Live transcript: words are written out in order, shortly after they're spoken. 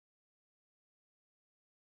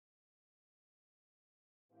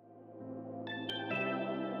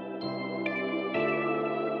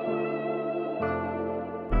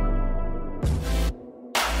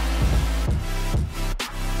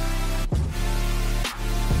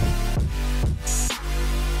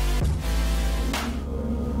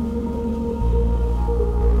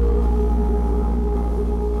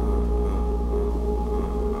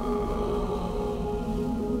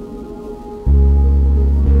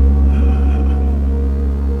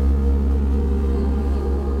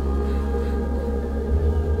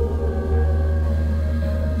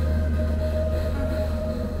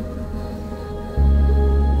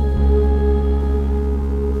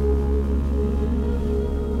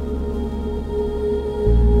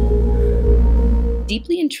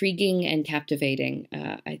deeply intriguing and captivating.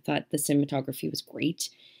 I thought the cinematography was great,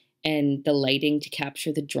 and the lighting to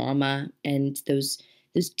capture the drama and those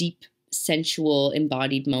deep, sensual,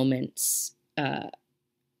 embodied moments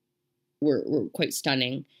were quite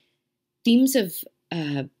stunning. Themes of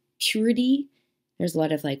purity. There's a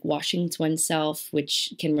lot of like washing oneself,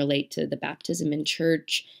 which can relate to the baptism in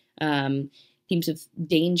church. Themes of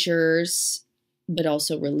dangers, but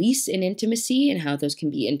also release and intimacy and how those can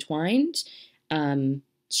be entwined.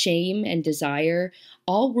 Shame and desire,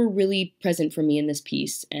 all were really present for me in this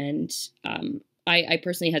piece. And I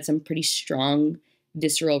personally had some pretty strong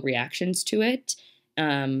visceral reactions to it,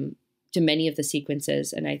 to many of the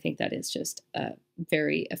sequences. And I think that is just a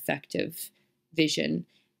very effective vision.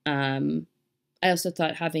 I also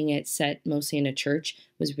thought having it set mostly in a church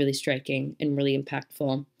was really striking and really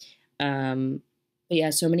impactful. But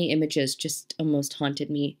yeah, so many images just almost haunted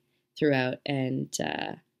me throughout. And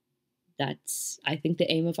that's, I think,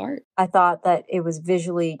 the aim of art. I thought that it was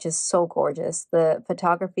visually just so gorgeous. The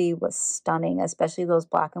photography was stunning, especially those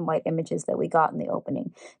black and white images that we got in the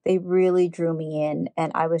opening. They really drew me in,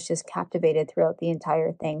 and I was just captivated throughout the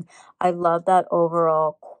entire thing. I love that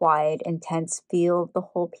overall quiet, intense feel of the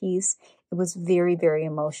whole piece. It was very, very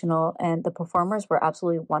emotional, and the performers were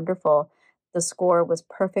absolutely wonderful. The score was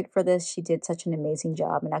perfect for this. She did such an amazing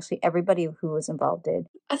job, and actually everybody who was involved did.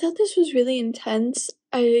 I thought this was really intense.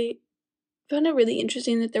 I found it really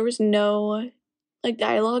interesting that there was no like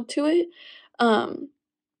dialogue to it.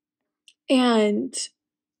 And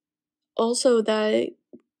also that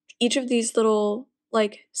each of these little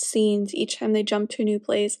like scenes, each time they jumped to a new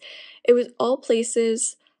place, it was all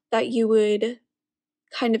places that you would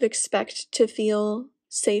kind of expect to feel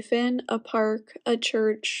safe in: a park, a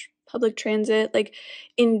church, public transit. Like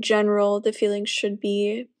in general, the feeling should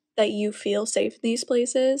be that you feel safe in these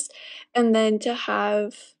places. And then to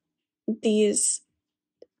have these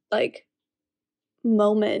like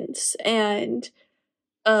moments and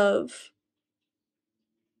of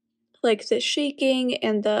like the shaking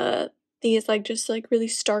and these like just like really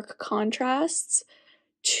stark contrasts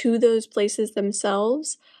to those places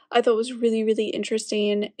themselves, I thought was really, really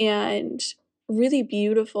interesting and really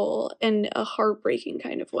beautiful in a heartbreaking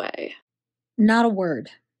kind of way. Not a word,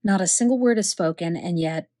 not a single word is spoken, and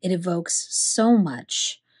yet it evokes so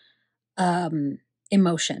much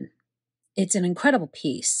emotion. It's an incredible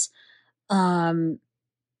piece. I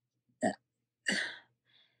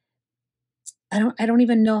don't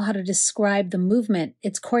even know how to describe the movement.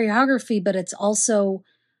 It's choreography, but it's also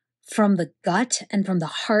from the gut and from the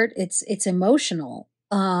heart. It's emotional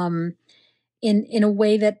in a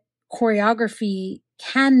way that choreography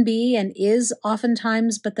can be and is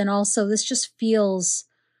oftentimes, but then also this just feels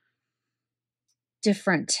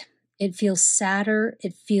different. It feels sadder.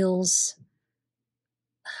 It feels,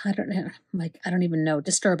 I don't know, like, I don't even know,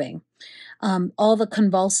 disturbing. All the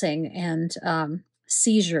convulsing and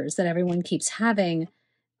seizures that everyone keeps having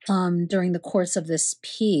during the course of this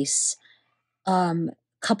piece,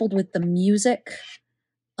 coupled with the music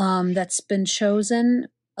that's been chosen,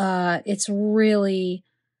 it's really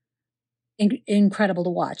incredible to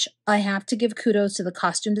watch. I have to give kudos to the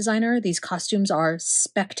costume designer. These costumes are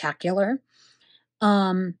spectacular.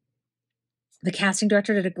 The casting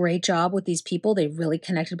director did a great job with these people. They really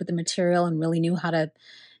connected with the material and really knew how to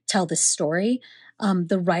tell this story.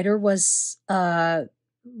 The writer was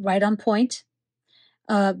right on point.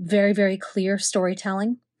 Very, very clear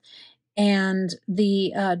storytelling. And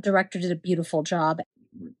the director did a beautiful job.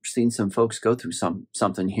 Seen some folks go through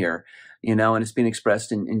something here, and it's being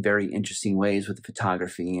expressed in very interesting ways with the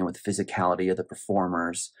photography and with the physicality of the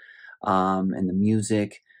performers, and the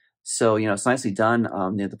music. So, it's nicely done.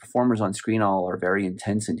 The performers on screen all are very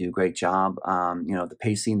intense and do a great job. The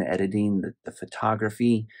pacing, the editing, the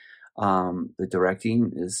photography, the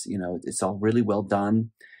directing is, it's all really well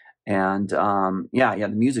done. And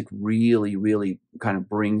the music really, really kind of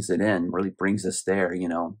brings it in, really brings us there,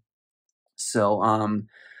 So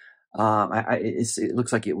it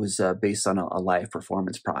looks like it was based on a live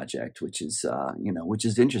performance project, which is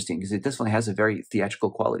interesting because it definitely has a very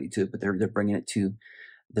theatrical quality to it, but they're bringing it to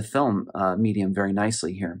the film medium very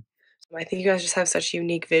nicely here. I think you guys just have such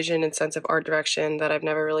unique vision and sense of art direction that I've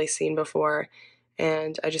never really seen before.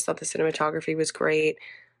 And I just thought the cinematography was great.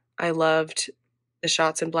 I loved the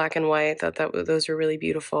shots in black and white. I thought those were really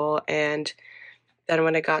beautiful. And then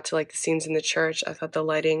when it got to like the scenes in the church, I thought the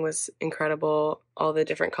lighting was incredible. All the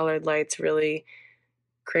different colored lights really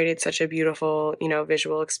created such a beautiful,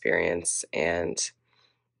 visual experience. And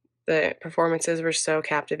the performances were so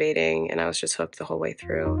captivating, and I was just hooked the whole way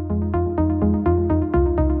through.